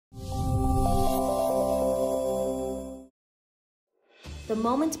the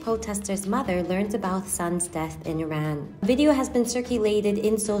moment protesters' mother learns about son's death in Iran. A video has been circulated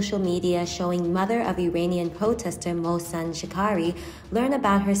in social media showing mother of Iranian protester Möhsün Şəkəri learn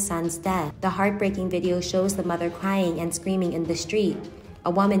about her son's death. The heartbreaking video shows the mother crying and screaming in the street.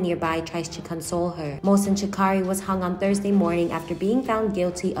 A woman nearby tries to console her. Möhsün Şəkəri was hung on Thursday morning after being found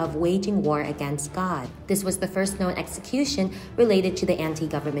guilty of waging war against God. This was the first known execution related to the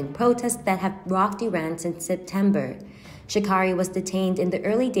anti-government protests that have rocked Iran since September. Şəkəri was detained in the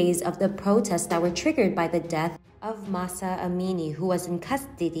early days of the protests that were triggered by the death of Məhsa Əmininin, who was in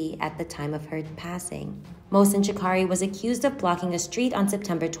custody at the time of her passing. Möhsün Şəkəri was accused of blocking a street on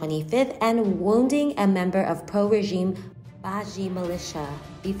September 25th and wounding a member of pro-regime Baji militia.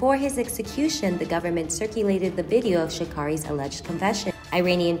 Before his execution, the government circulated the video of Şəkəri's alleged confession.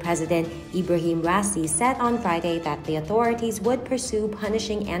 Iranian President Ibrahim Rəisi said on Friday that the authorities would pursue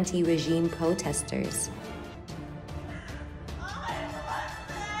punishing anti-regime protesters.